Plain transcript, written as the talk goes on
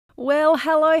Well,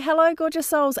 hello, gorgeous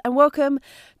souls, and welcome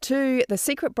to the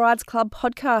Secret Brides Club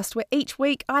podcast, where each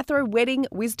week I throw wedding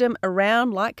wisdom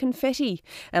around like confetti.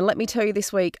 And let me tell you,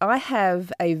 this week I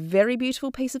have a very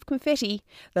beautiful piece of confetti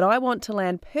that I want to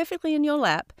land perfectly in your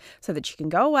lap so that you can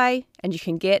go away and you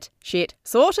can get shit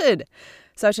sorted.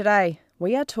 So today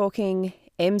we are talking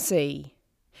MC.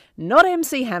 Not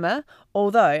MC Hammer,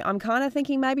 although I'm kind of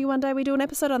thinking maybe one day we do an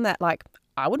episode on that. Like,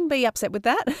 I wouldn't be upset with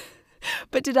that.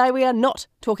 But today we are not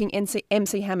talking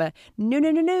MC Hammer.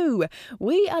 No.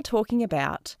 We are talking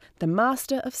about the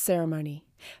master of ceremony.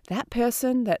 That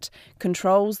person that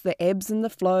controls the ebbs and the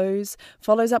flows,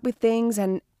 follows up with things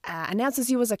and announces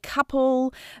you as a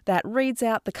couple, that reads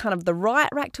out the kind of the riot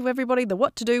rack to everybody, the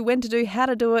what to do, when to do, how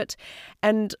to do it,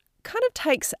 and kind of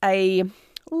takes a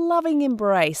loving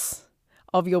embrace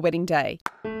of your wedding day.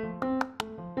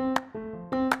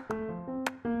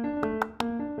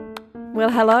 Well,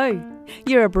 hello.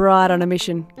 You're a bride on a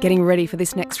mission, getting ready for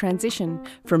this next transition.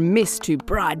 From miss to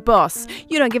bride boss,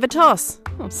 you don't give a toss.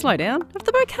 Oh, slow down, have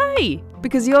the bouquet.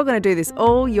 Because you're going to do this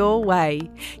all your way.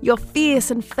 You're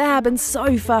fierce and fab and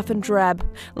so fuff and drab.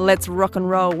 Let's rock and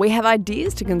roll, we have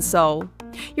ideas to console.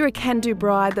 You're a can-do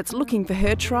bride that's looking for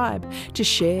her tribe to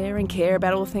share and care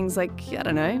about all things like, I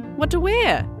don't know, what to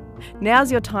wear.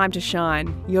 Now's your time to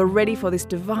shine. You're ready for this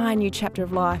divine new chapter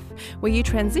of life where you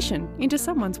transition into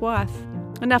someone's wife.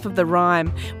 Enough of the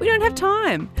rhyme. We don't have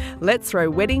time. Let's throw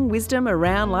wedding wisdom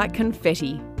around like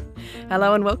confetti.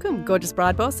 Hello and welcome, gorgeous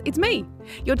bride boss. It's me,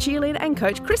 your cheerleader and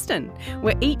coach, Kristen.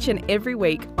 Where each and every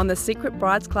week on the Secret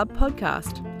Brides Club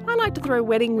podcast, I like to throw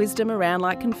wedding wisdom around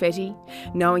like confetti,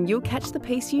 knowing you'll catch the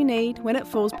piece you need when it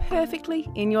falls perfectly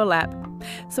in your lap.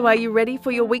 So are you ready for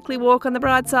your weekly walk on the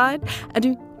bride side?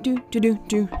 I'm not going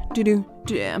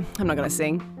to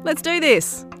sing. Let's do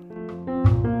this.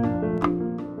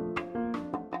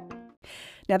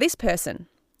 Now this person,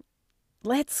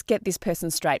 let's get this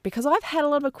person straight, because I've had a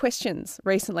lot of questions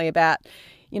recently about,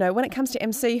 when it comes to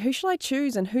MC, who should I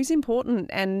choose and who's important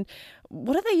and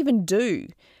what do they even do?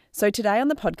 So today on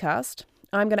the podcast,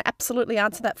 I'm going to absolutely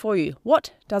answer that for you.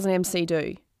 What does an MC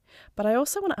do? But I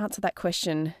also want to answer that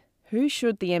question, who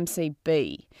should the MC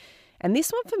be? And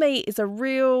this one for me is a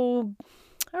real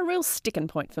sticking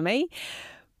point for me,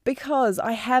 because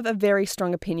I have a very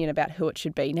strong opinion about who it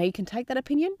should be. Now you can take that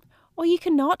opinion or you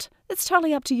cannot. It's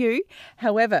totally up to you.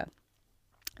 However,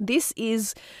 this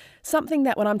is something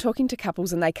that when I'm talking to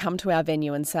couples and they come to our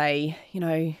venue and say,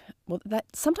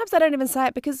 sometimes they don't even say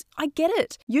it because I get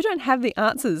it. You don't have the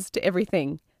answers to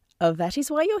everything. That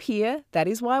is why you're here. That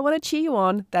is why I want to cheer you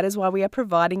on. That is why we are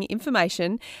providing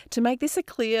information to make this a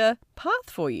clear path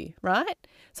for you, right?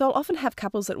 So I'll often have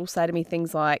couples that will say to me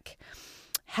things like,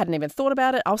 hadn't even thought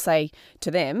about it. I'll say to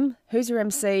them, who's your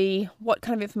MC? What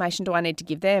kind of information do I need to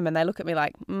give them? And they look at me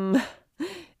like,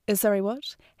 sorry,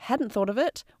 what? Hadn't thought of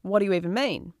it. What do you even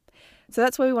mean? So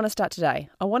that's where we want to start today.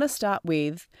 I want to start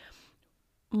with,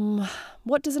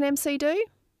 what does an MC do?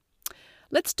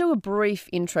 Let's do a brief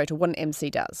intro to what an MC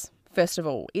does. First of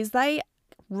all, is they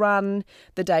run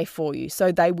the day for you.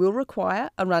 So they will require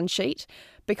a run sheet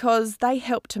because they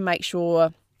help to make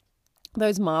sure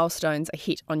those milestones are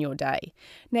hit on your day.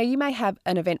 Now, you may have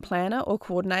an event planner or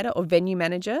coordinator or venue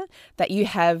manager that you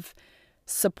have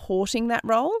supporting that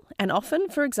role. And often,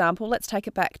 for example, let's take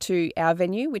it back to our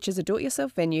venue, which is a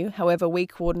do-it-yourself venue. However, we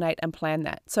coordinate and plan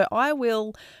that. So I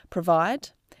will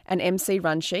provide an MC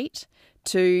run sheet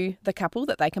to the couple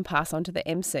that they can pass on to the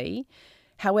MC.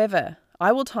 However,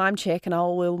 I will time check and I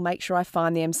will make sure I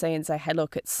find the MC and say, hey,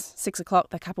 look, it's 6 o'clock.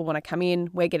 The couple want to come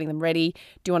in. We're getting them ready.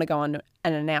 Do you want to go on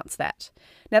and announce that?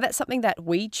 Now, that's something that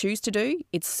we choose to do.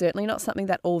 It's certainly not something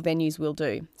that all venues will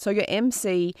do. So your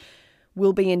MC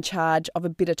will be in charge of a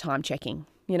bit of time checking,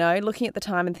 looking at the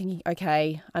time and thinking,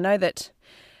 okay, I know that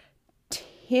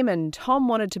Tim and Tom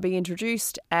wanted to be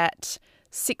introduced at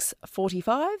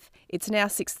 6:45. It's now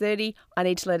 6:30. I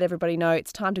need to let everybody know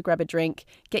it's time to grab a drink,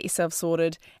 get yourself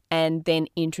sorted, and then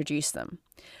introduce them.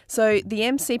 So the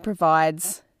MC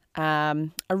provides a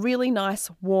really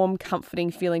nice, warm, comforting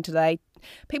feeling today.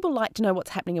 People like to know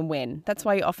what's happening and when. That's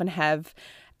why you often have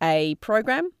a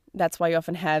program. That's why you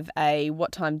often have a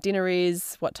what time dinner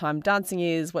is, what time dancing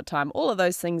is, what time all of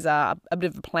those things are a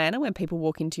bit of a planner when people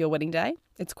walk into your wedding day.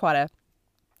 It's quite a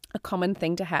common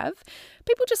thing to have.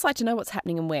 People just like to know what's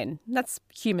happening and when. That's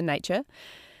human nature.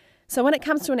 So when it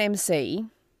comes to an MC,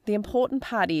 the important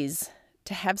part is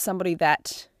to have somebody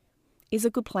that is a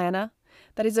good planner,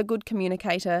 that is a good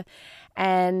communicator,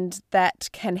 and that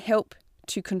can help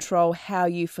to control how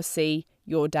you foresee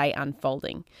your day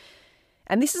unfolding.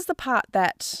 And this is the part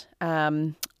that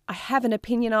I have an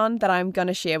opinion on that I'm going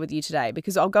to share with you today,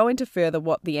 because I'll go into further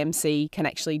what the MC can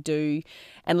actually do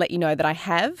and let you know that I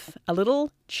have a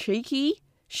little cheeky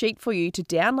sheet for you to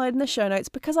download in the show notes,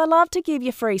 because I love to give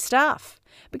you free stuff,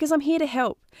 because I'm here to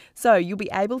help. So you'll be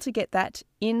able to get that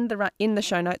in the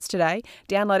show notes today.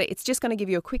 Download it. It's just going to give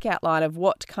you a quick outline of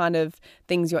what kind of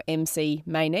things your MC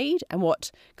may need and what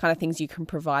kind of things you can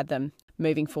provide them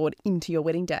moving forward into your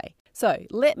wedding day. So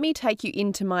let me take you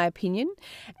into my opinion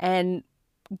and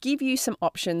give you some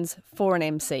options for an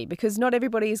MC, because not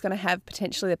everybody is going to have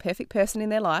potentially the perfect person in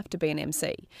their life to be an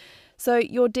MC. So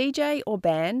your DJ or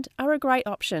band are a great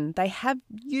option. They have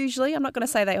usually, I'm not going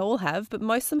to say they all have, but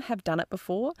most of them have done it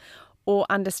before or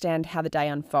understand how the day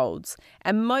unfolds.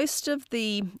 And most of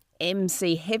the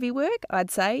MC heavy work,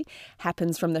 I'd say,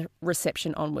 happens from the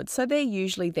reception onwards. So they're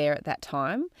usually there at that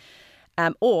time.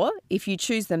 Or if you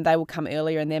choose them, they will come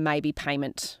earlier, and there may be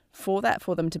payment for that,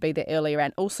 for them to be there earlier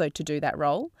and also to do that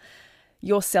role.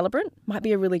 Your celebrant might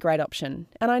be a really great option.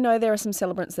 And I know there are some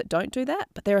celebrants that don't do that,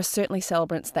 but there are certainly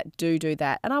celebrants that do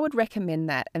that. And I would recommend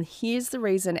that. And here's the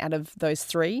reason out of those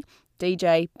three,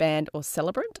 DJ, band or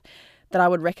celebrant, that I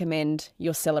would recommend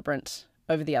your celebrant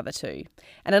over the other two.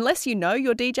 And unless you know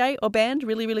your DJ or band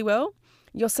really, really well,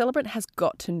 your celebrant has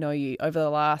got to know you over the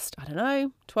last,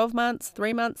 12 months,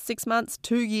 3 months, 6 months,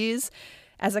 2 years.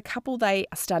 As a couple, they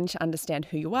are starting to understand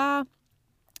who you are.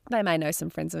 They may know some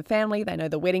friends and family. They know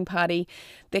the wedding party.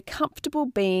 They're comfortable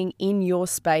being in your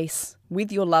space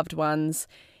with your loved ones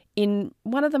in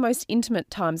one of the most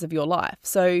intimate times of your life.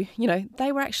 So,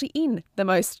 they were actually in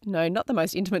not the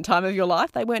most intimate time of your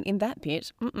life. They weren't in that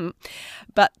bit.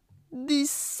 But the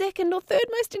second or third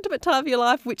most intimate time of your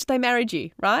life, which they married you,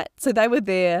 right? So they were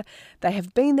there. They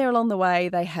have been there along the way.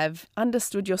 They have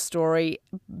understood your story.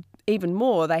 Even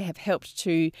more, they have helped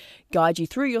to guide you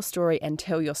through your story and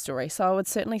tell your story. So I would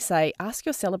certainly say ask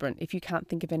your celebrant if you can't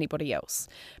think of anybody else,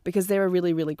 because they're a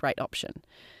really, really great option.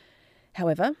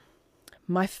 However,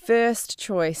 my first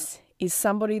choice is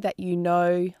somebody that you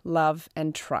know, love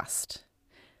and trust.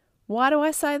 Why do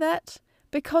I say that?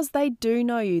 Because they do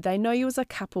know you. They know you as a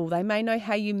couple. They may know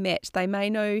how you met. They may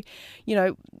know,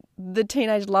 the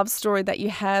teenage love story that you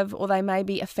have, or they may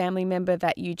be a family member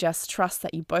that you just trust,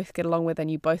 that you both get along with and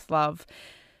you both love.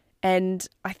 And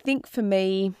I think for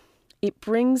me, it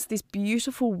brings this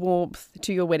beautiful warmth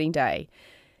to your wedding day,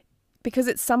 because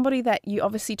it's somebody that you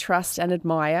obviously trust and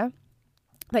admire,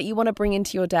 that you want to bring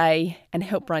into your day and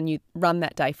help run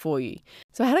that day for you.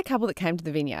 So I had a couple that came to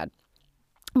the vineyard.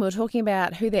 We were talking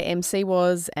about who their MC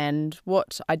was and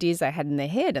what ideas they had in their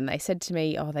head. And they said to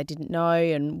me, they didn't know,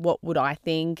 and what would I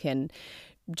think, and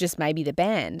just maybe the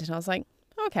band. And I was like,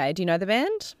 okay, do you know the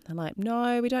band? They're like,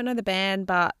 no, we don't know the band,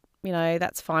 but,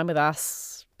 that's fine with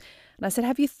us. And I said,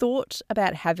 have you thought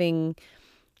about having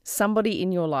somebody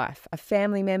in your life, a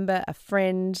family member, a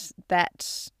friend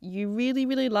that you really,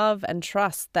 really love and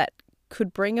trust, that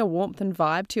could bring a warmth and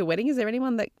vibe to your wedding? Is there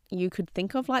anyone that you could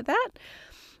think of like that?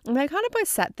 And they kind of both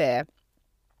sat there,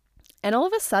 and all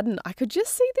of a sudden I could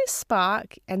just see this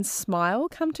spark and smile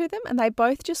come to them, and they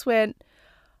both just went,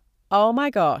 oh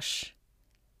my gosh,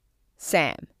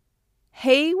 Sam,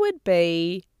 he would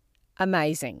be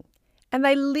amazing. And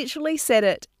they literally said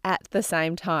it at the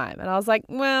same time. And I was like,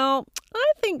 well,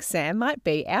 I think Sam might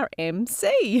be our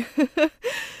MC.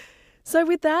 So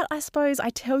with that, I suppose I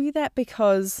tell you that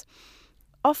because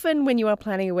often when you are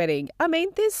planning a wedding,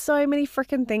 there's so many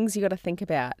freaking things you got to think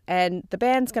about. And the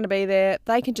band's going to be there.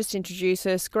 They can just introduce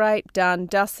us. Great, done,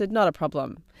 dusted, not a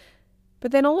problem.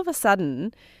 But then all of a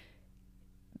sudden,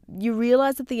 you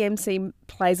realise that the MC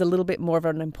plays a little bit more of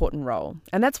an important role.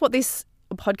 And that's what this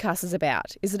podcast is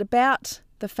about. Is it about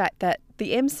the fact that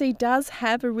the MC does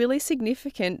have a really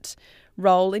significant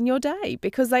role in your day,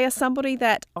 because they are somebody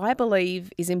that I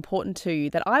believe is important to you,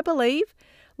 that I believe,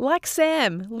 like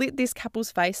Sam, lit this couple's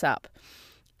face up.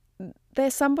 They're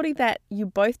somebody that you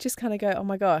both just kind of go, oh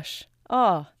my gosh,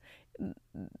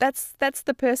 that's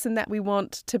the person that we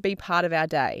want to be part of our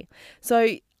day.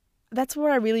 So that's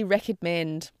where I really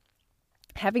recommend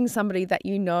having somebody that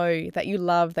you know, that you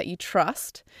love, that you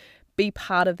trust, be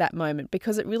part of that moment,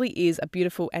 because it really is a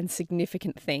beautiful and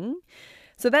significant thing.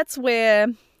 So that's where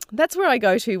I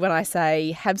go to when I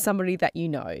say have somebody that you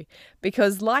know,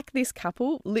 because like this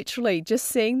couple, literally just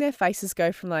seeing their faces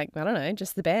go from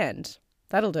just the band,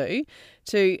 that'll do,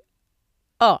 to,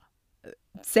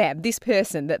 Sam, this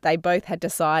person that they both had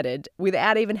decided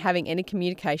without even having any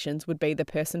communications would be the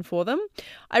person for them.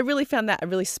 I really found that a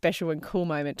really special and cool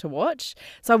moment to watch.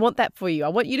 So I want that for you. I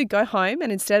want you to go home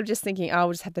and instead of just thinking,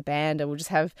 we'll just have the band or we'll just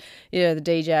have, the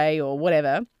DJ or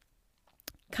whatever,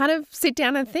 kind of sit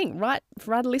down and think, write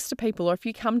a list of people, or if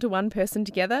you come to one person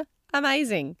together,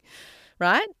 Amazing,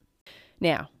 right?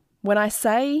 Now, when I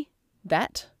say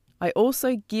that, I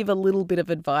also give a little bit of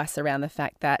advice around the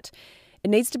fact that it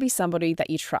needs to be somebody that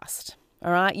you trust,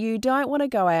 all right? You don't want to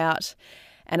go out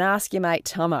and ask your mate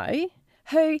Tomo,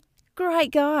 who,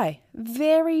 great guy,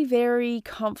 very, very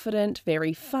confident,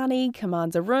 very funny,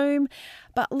 commands a room.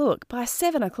 But look, by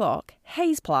 7 o'clock,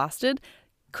 he's plastered,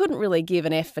 couldn't really give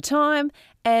an F for time,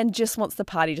 and just wants the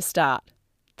party to start.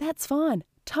 That's fine.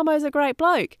 Tomo's a great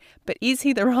bloke, but is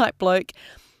he the right bloke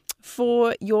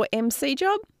for your MC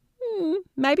job?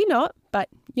 Maybe not, but,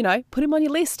 put him on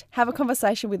your list, have a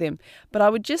conversation with him. But I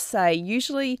would just say,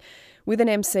 usually with an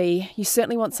MC, you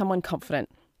certainly want someone confident.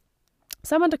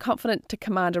 Someone confident to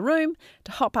command a room,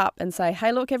 to hop up and say,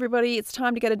 hey, look, everybody, it's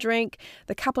time to get a drink.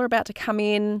 The couple are about to come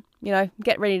in,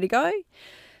 get ready to go.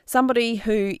 Somebody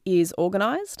who is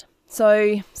organised.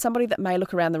 So somebody that may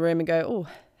look around the room and go, oh,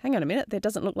 hang on a minute, there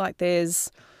doesn't look like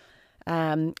there's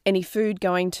any food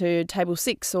going to table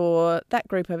 6, or that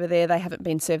group over there, they haven't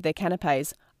been served their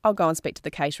canapes. I'll go and speak to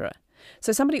the caterer.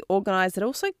 So somebody organised that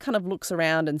also kind of looks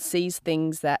around and sees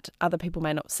things that other people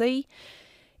may not see.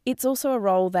 It's also a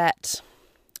role that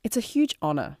it's a huge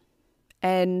honour.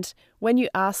 And when you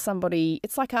ask somebody,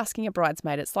 it's like asking a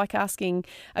bridesmaid, it's like asking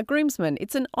a groomsman.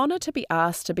 It's an honour to be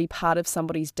asked to be part of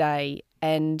somebody's day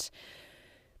and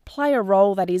play a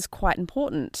role that is quite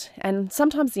important. And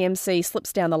sometimes the MC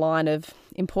slips down the line of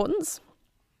importance,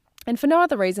 and for no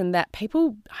other reason that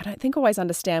people, I don't think, always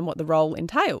understand what the role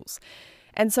entails.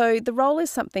 And so the role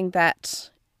is something that,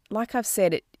 like I've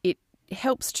said, it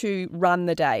helps to run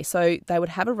the day. So they would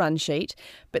have a run sheet,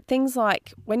 but things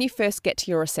like when you first get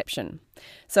to your reception.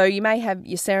 So you may have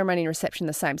your ceremony and reception in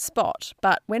the same spot,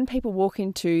 but when people walk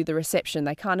into the reception,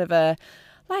 they kind of are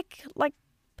like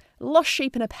lost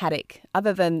sheep in a paddock,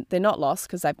 other than they're not lost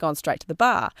because they've gone straight to the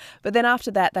bar. But then after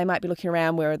that, they might be looking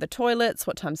around, where are the toilets?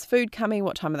 What time's food coming?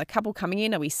 What time are the couple coming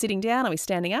in? Are we sitting down? Are we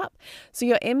standing up? So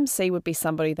your MC would be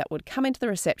somebody that would come into the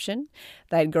reception,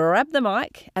 they'd grab the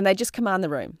mic and they'd just command the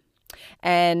room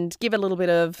and give a little bit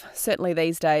of, certainly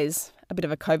these days, a bit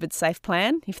of a COVID safe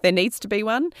plan if there needs to be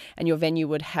one, and your venue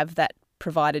would have that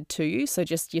provided to you. So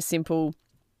just your simple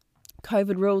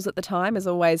COVID rules at the time is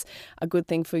always a good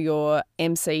thing for your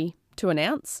MC to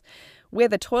announce. Where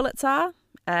the toilets are,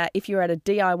 if you're at a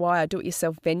DIY or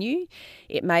do-it-yourself venue,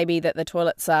 it may be that the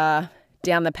toilets are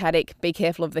down the paddock, be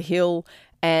careful of the hill,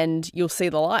 and you'll see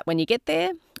the light when you get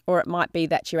there. Or it might be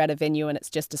that you're at a venue and it's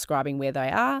just describing where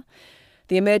they are.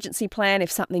 The emergency plan,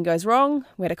 if something goes wrong,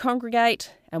 where to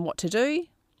congregate and what to do,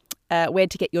 where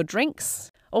to get your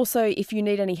drinks. Also, if you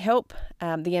need any help,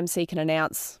 the MC can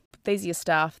announce, these are your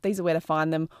staff, these are where to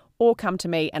find them, or come to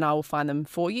me and I will find them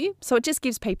for you. So it just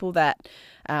gives people that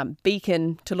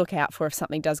beacon to look out for if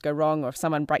something does go wrong, or if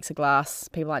someone breaks a glass.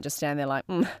 People aren't just standing there like,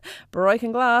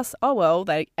 broken glass. Oh, well,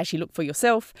 they actually look for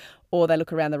yourself, or they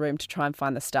look around the room to try and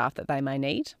find the staff that they may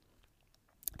need.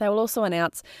 They will also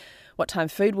announce what time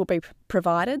food will be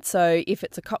provided. So if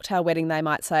it's a cocktail wedding, they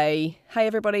might say, hey,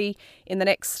 everybody, in the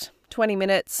next 20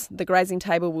 minutes, the grazing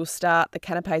table will start, the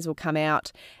canapes will come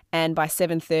out, and by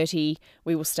 7:30,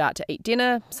 we will start to eat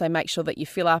dinner. So make sure that you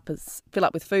fill up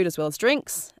with food as well as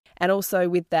drinks. And also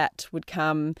with that would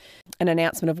come an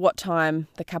announcement of what time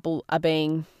the couple are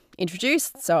being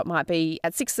introduced. So it might be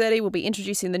at 6:30, we'll be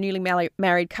introducing the newly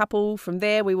married couple. From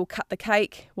there, we will cut the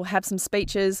cake, we'll have some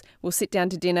speeches, we'll sit down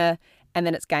to dinner, and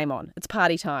then it's game on. It's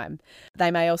party time.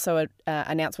 They may also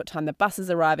announce what time the bus is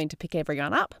arriving to pick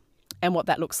everyone up and what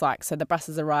that looks like. So the bus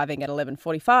is arriving at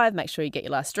 11:45. Make sure you get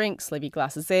your last drinks, leave your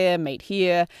glasses there, meet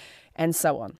here, and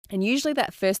so on. And usually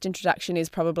that first introduction is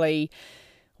probably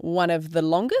one of the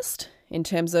longest in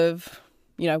terms of,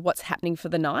 what's happening for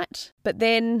the night. But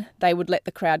then they would let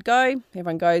the crowd go.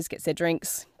 Everyone goes, gets their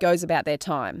drinks, goes about their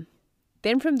time.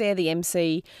 Then from there, the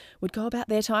MC would go about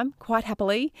their time quite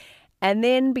happily, and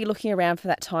then be looking around for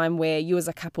that time where you as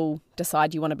a couple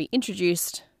decide you want to be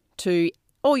introduced to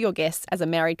all your guests as a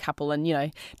married couple, and,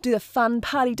 do the fun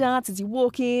party dance as you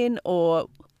walk in, or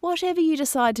whatever you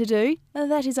decide to do.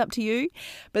 That is up to you.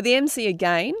 But the MC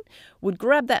again would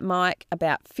grab that mic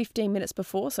about 15 minutes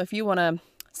before. So if you want a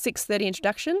 6:30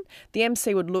 introduction, the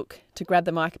MC would look to grab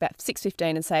the mic about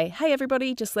 6:15 and say, hey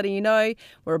everybody, just letting you know,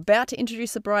 we're about to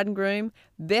introduce the bride and groom.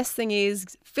 Best thing is,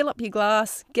 fill up your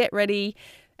glass, get ready.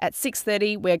 At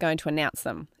 6:30, we're going to announce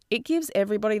them. It gives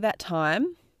everybody that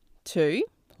time to,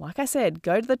 like I said,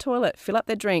 go to the toilet, fill up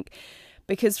their drink,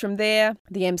 because from there,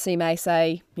 the MC may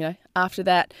say, after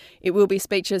that, it will be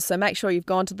speeches, so make sure you've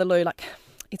gone to the loo. Like,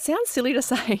 it sounds silly to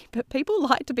say, but people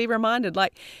like to be reminded,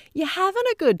 like, you're having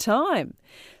a good time.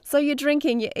 So you're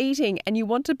drinking, you're eating, and you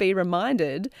want to be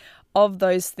reminded of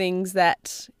those things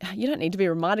that you don't need to be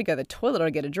reminded to go to the toilet or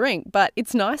get a drink, but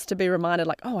it's nice to be reminded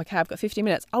like, oh, okay, I've got 50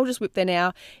 minutes. I'll just whip there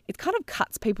now. It kind of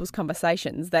cuts people's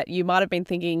conversations that you might have been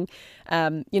thinking,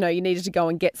 you needed to go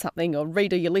and get something or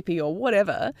redo your lippy or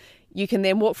whatever. You can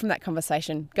then walk from that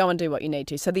conversation, go and do what you need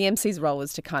to. So the MC's role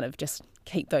is to kind of just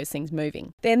keep those things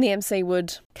moving. Then the MC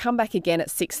would come back again at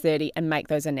 6:30 and make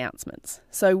those announcements.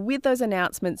 So with those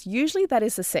announcements, usually that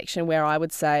is the section where I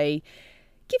would say,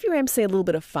 give your MC a little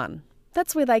bit of fun.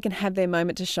 That's where they can have their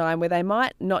moment to shine, where they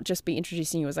might not just be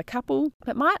introducing you as a couple,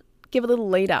 but might give a little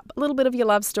lead up, a little bit of your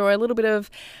love story, a little bit of,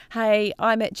 hey,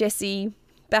 I met Jessie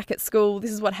back at school,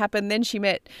 this is what happened, then she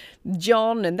met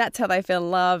John and that's how they fell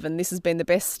in love and this has been the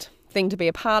best thing to be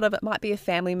a part of. It might be a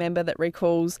family member that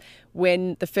recalls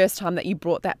when the first time that you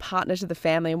brought that partner to the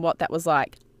family and what that was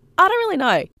like. I don't really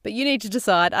know, but you need to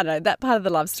decide, I don't know, that part of the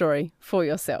love story for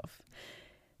yourself.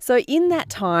 So in that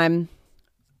time,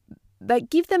 they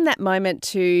give them that moment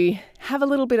to have a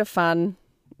little bit of fun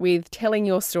with telling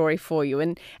your story for you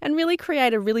and really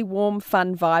create a really warm,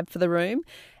 fun vibe for the room.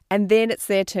 And then it's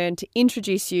their turn to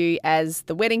introduce you as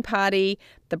the wedding party,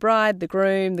 the bride, the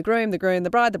groom, the groom, the groom, the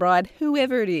bride,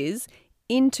 whoever it is,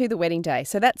 into the wedding day.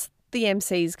 So that's the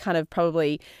MC's kind of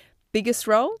probably biggest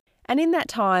role. And in that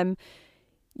time,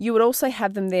 you would also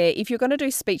have them there. If you're going to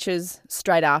do speeches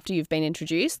straight after you've been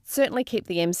introduced, certainly keep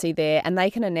the MC there and they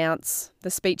can announce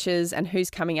the speeches and who's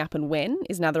coming up and when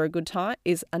is another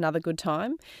good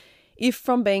time. If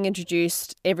from being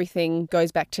introduced, everything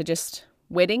goes back to just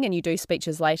wedding and you do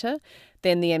speeches later,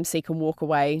 then the MC can walk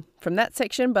away from that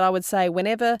section. But I would say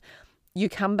whenever you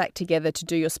come back together to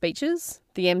do your speeches,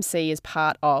 the MC is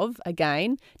part of,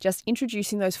 again, just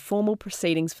introducing those formal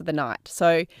proceedings for the night.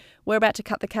 So we're about to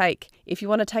cut the cake. If you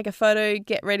want to take a photo,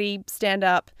 get ready, stand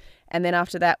up, and then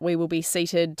after that we will be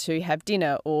seated to have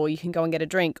dinner, or you can go and get a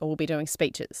drink, or we'll be doing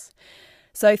speeches.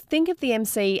 So think of the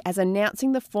MC as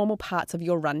announcing the formal parts of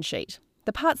your run sheet.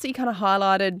 The parts that you kind of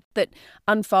highlighted that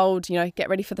unfold, get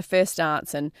ready for the first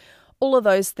dance and all of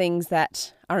those things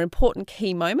that are important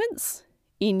key moments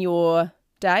in your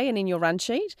day and in your run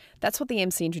sheet. That's what the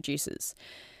MC introduces.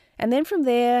 And then from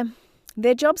there,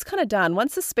 their job's kind of done.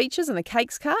 Once the speeches and the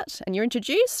cake's cut and you're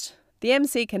introduced, the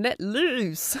MC can let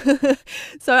loose.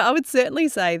 So I would certainly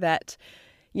say that,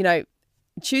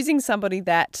 choosing somebody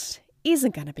that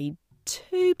isn't going to be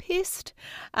too pissed,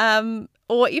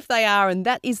 or if they are and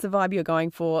that is the vibe you're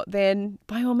going for, then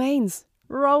by all means,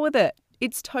 roll with it.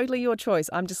 It's totally your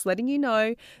choice. I'm just letting you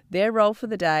know their role for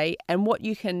the day and what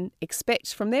you can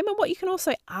expect from them and what you can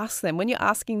also ask them. When you're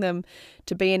asking them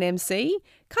to be an MC,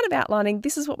 kind of outlining,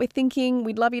 this is what we're thinking,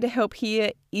 we'd love you to help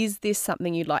here. Is this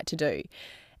something you'd like to do?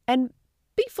 And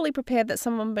be fully prepared that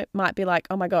someone might be like,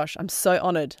 oh my gosh, I'm so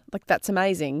honoured. Like, that's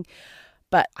amazing.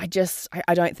 But I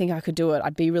don't think I could do it.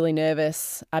 I'd be really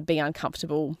nervous. I'd be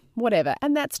uncomfortable, whatever.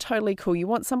 And that's totally cool. You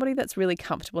want somebody that's really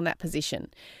comfortable in that position.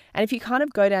 And if you kind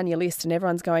of go down your list and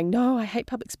everyone's going, no, I hate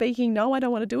public speaking. No, I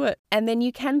don't want to do it. And then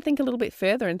you can think a little bit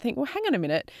further and think, well, hang on a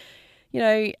minute.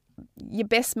 Your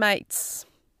best mate's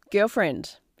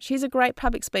girlfriend, she's a great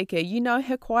public speaker. You know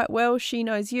her quite well. She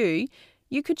knows you.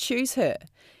 You could choose her.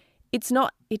 It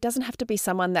doesn't have to be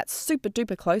someone that's super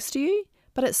duper close to you,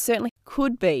 but it certainly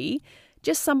could be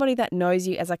just somebody that knows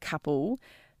you as a couple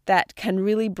that can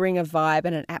really bring a vibe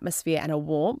and an atmosphere and a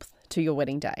warmth to your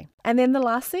wedding day. And then the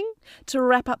last thing, to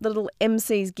wrap up the little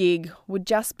MC's gig, would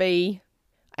just be,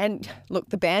 and look,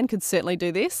 the band could certainly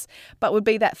do this, but would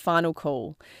be that final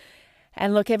call.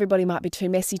 And look, everybody might be too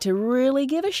messy to really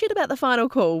give a shit about the final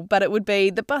call, but it would be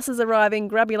the bus is arriving,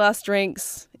 grab your last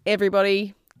drinks,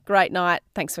 everybody, great night,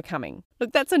 thanks for coming.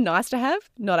 Look, that's a nice to have,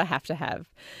 not a have to have.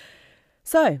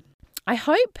 So I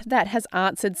hope that has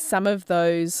answered some of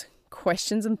those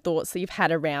questions and thoughts that you've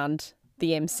had around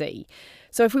the MC.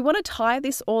 So if we want to tie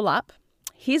this all up,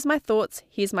 here's my thoughts,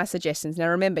 here's my suggestions. Now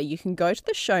remember, you can go to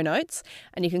the show notes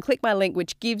and you can click my link,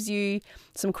 which gives you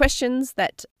some questions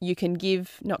that you can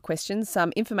give,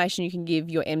 some information you can give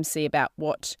your MC about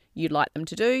what you'd like them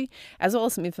to do, as well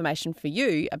as some information for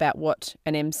you about what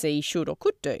an MC should or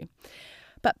could do.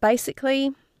 But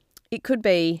basically, it could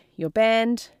be your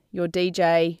band, your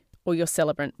DJ, or your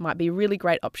celebrant might be really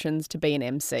great options to be an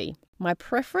MC. My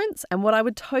preference, and what I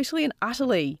would totally and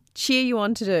utterly cheer you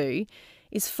on to do,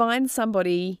 is find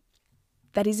somebody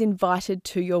that is invited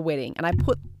to your wedding.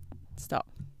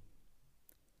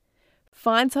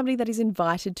 Find somebody that is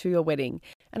invited to your wedding.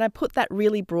 And I put that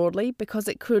really broadly because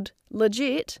it could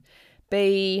legit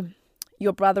be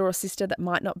your brother or sister that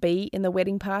might not be in the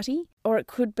wedding party, or it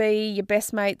could be your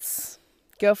best mate's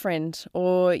girlfriend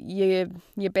or your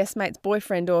best mate's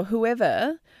boyfriend or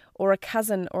whoever, or a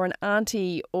cousin or an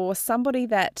auntie or somebody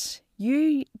that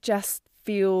you just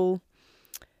feel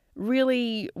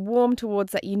really warm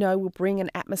towards that, will bring an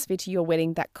atmosphere to your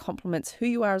wedding that complements who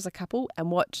you are as a couple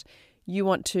and what you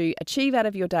want to achieve out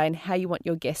of your day and how you want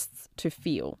your guests to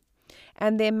feel.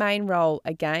 And their main role,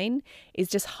 again, is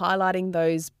just highlighting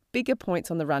those bigger points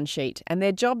on the run sheet. And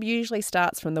their job usually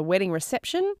starts from the wedding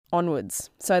reception onwards.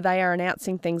 So they are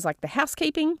announcing things like the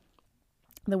housekeeping,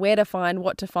 the where to find,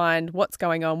 what's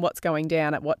going on, what's going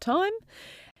down at what time.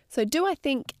 So do I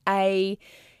think a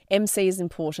MC is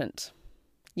important?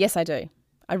 Yes, I do.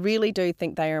 I really do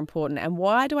think they are important. And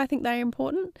why do I think they are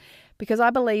important? Because I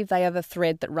believe they are the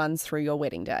thread that runs through your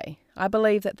wedding day. I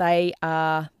believe that they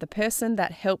are the person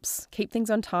that helps keep things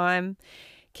on time,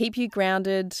 keep you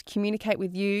grounded, communicate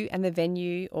with you and the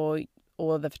venue or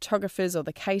the photographers or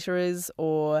the caterers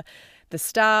or the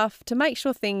staff to make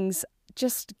sure things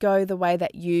just go the way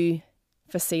that you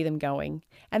foresee them going.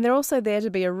 And they're also there to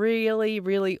be a really,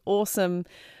 really awesome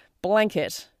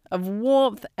blanket of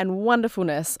warmth and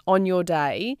wonderfulness on your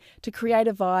day to create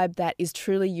a vibe that is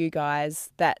truly you guys,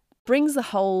 that brings the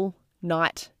whole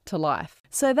night to life.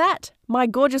 So that, my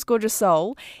gorgeous, gorgeous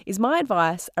soul, is my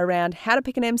advice around how to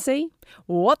pick an MC,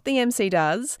 what the MC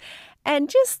does, and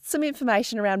just some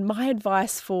information around my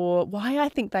advice for why I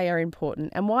think they are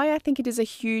important and why I think it is a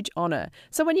huge honour.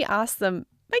 So when you ask them,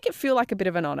 make it feel like a bit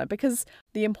of an honour, because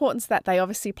the importance that they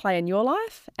obviously play in your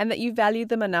life and that you value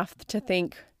them enough to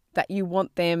think that you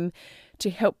want them to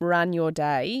help run your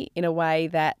day in a way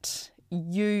that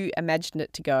you imagined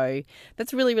it to go.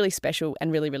 That's really, really special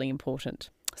and really, really important.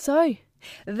 So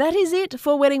that is it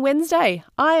for Wedding Wednesday.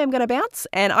 I am going to bounce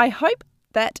and I hope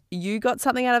that you got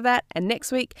something out of that. And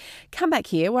next week, come back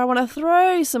here where I want to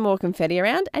throw some more confetti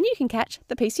around and you can catch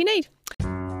the piece you need.